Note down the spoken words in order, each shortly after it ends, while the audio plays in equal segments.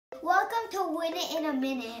to win it in a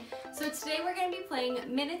minute. So today we're going to be playing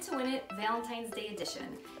Minute to Win It Valentine's Day Edition.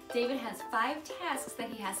 David has 5 tasks that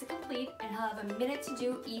he has to complete and he'll have a minute to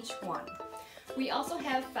do each one. We also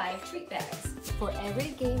have 5 treat bags. For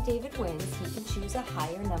every game David wins, he can choose a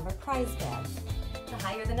higher number prize bag. The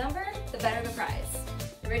higher the number, the better the prize.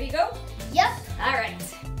 You ready to go? Yep. All right.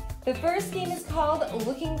 The first game is called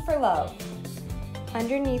Looking for Love.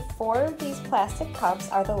 Underneath 4 of these plastic cups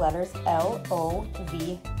are the letters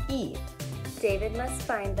L-O-V-E. David must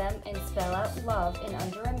find them and spell out love in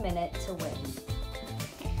under a minute to win.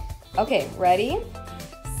 Okay, ready,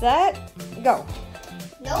 set, go.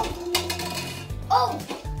 Nope. Oh!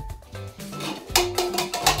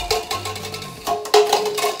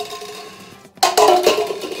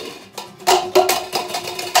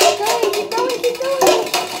 Keep going.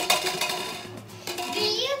 V.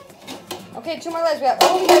 Okay, 2 more letters. We got V,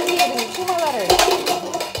 we need 2 more letters.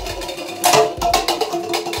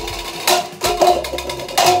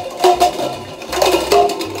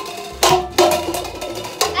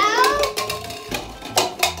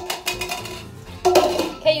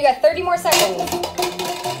 Okay, you got 30 more seconds.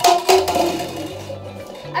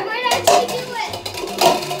 I might actually do it.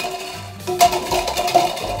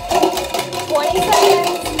 20 seconds.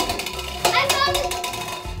 I found it.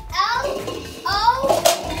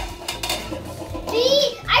 L-O-V.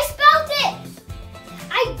 I spelled it.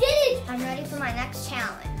 I did it. I'm ready for my next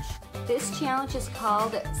challenge. This challenge is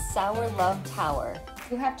called Sour Love Tower.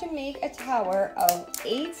 You have to make a tower of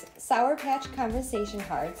 8 Sour Patch conversation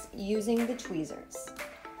hearts using the tweezers.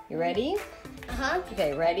 You ready? Uh-huh.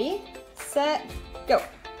 Okay, ready, set, go.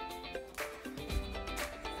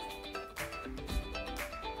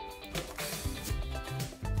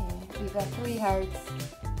 Okay, we've got 3 hearts,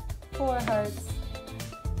 4 hearts,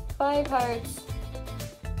 5 hearts.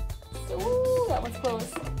 Ooh, that one's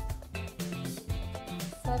close.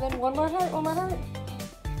 7, one more heart.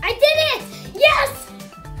 I did it! Yes!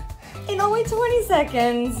 In only 20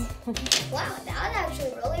 seconds. Wow, that was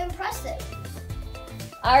actually really impressive.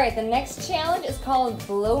 All right, the next challenge is called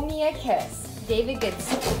Blow Me a Kiss. David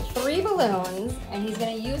gets 3 balloons, and he's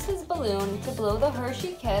gonna use his balloon to blow the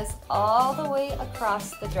Hershey Kiss all the way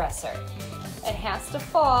across the dresser. It has to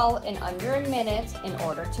fall in under a minute in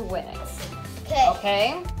order to win it. Okay.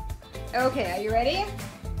 Okay? Okay, are you ready?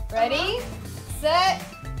 Ready, set,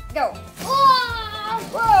 go. Whoa!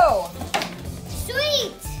 Whoa!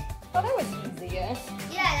 Sweet! Oh, that was easy. Yeah,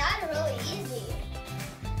 that's really easy.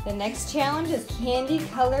 The next challenge is Candy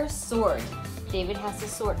Color Sort. David has to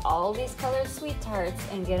sort all these colored sweet tarts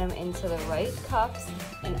and get them into the right cups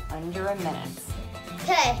in under a minute.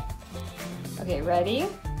 Okay. Okay, ready,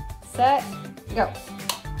 set, go.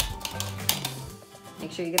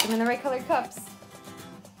 Make sure you get them in the right colored cups.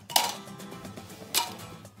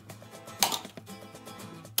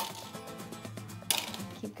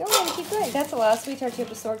 Keep going. That's a lot of sweet tarts you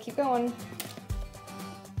have to sort. Keep going.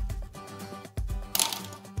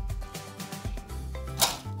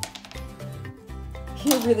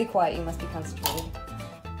 You're really quiet. You must be concentrated.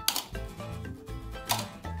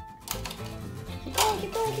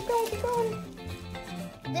 Keep going.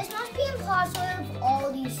 This must be impossible with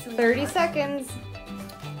all these sweet 30 tarts. seconds.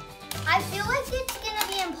 I feel like it's gonna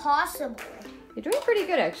be impossible. You're doing pretty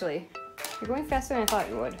good, actually. You're going faster than I thought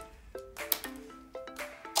you would.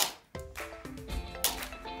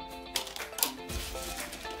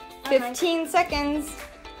 Okay. 15 seconds.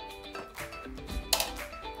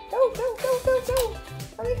 Go.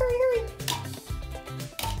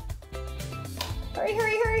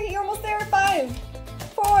 Hurry. You're almost there. 5,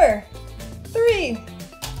 4, 3,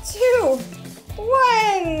 2,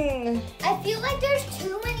 1. I feel like there's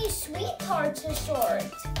too many sweet tarts to sort.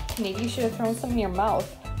 Maybe you should have thrown some in your mouth.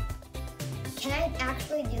 Can I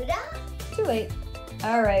actually do that? Too late.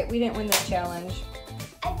 All right, we didn't win this challenge.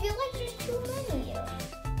 I feel like there's too many.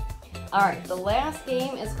 All right, the last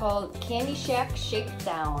game is called Candy Shack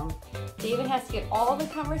Shakedown. David has to get all the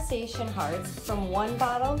conversation hearts from one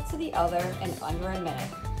bottle to the other in under a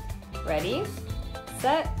minute. Ready,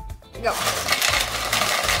 set, go.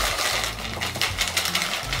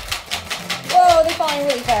 Whoa, they're falling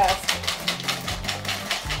really fast.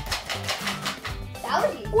 That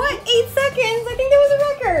was easy. What, 8 seconds? I think that was a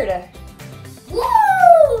record.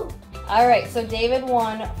 Woo! All right, so David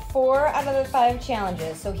won 4 out of the 5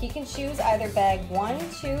 challenges, so he can choose either bag 1,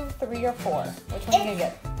 2, 3, or 4. Which one are you gonna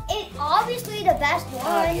get? It's obviously the best one.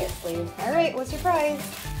 Obviously. All right, what's your prize?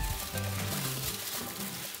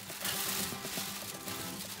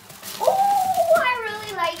 Oh, I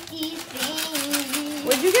really like these things.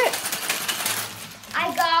 What'd you get?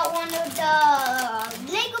 I got one of the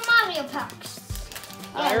Lego Mario packs.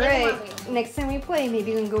 All right. next time we play,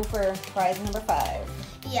 maybe we can go for prize number 5.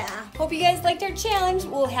 Yeah. Hope you guys liked our challenge.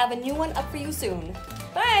 We'll have a new one up for you soon.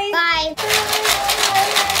 Bye. Bye.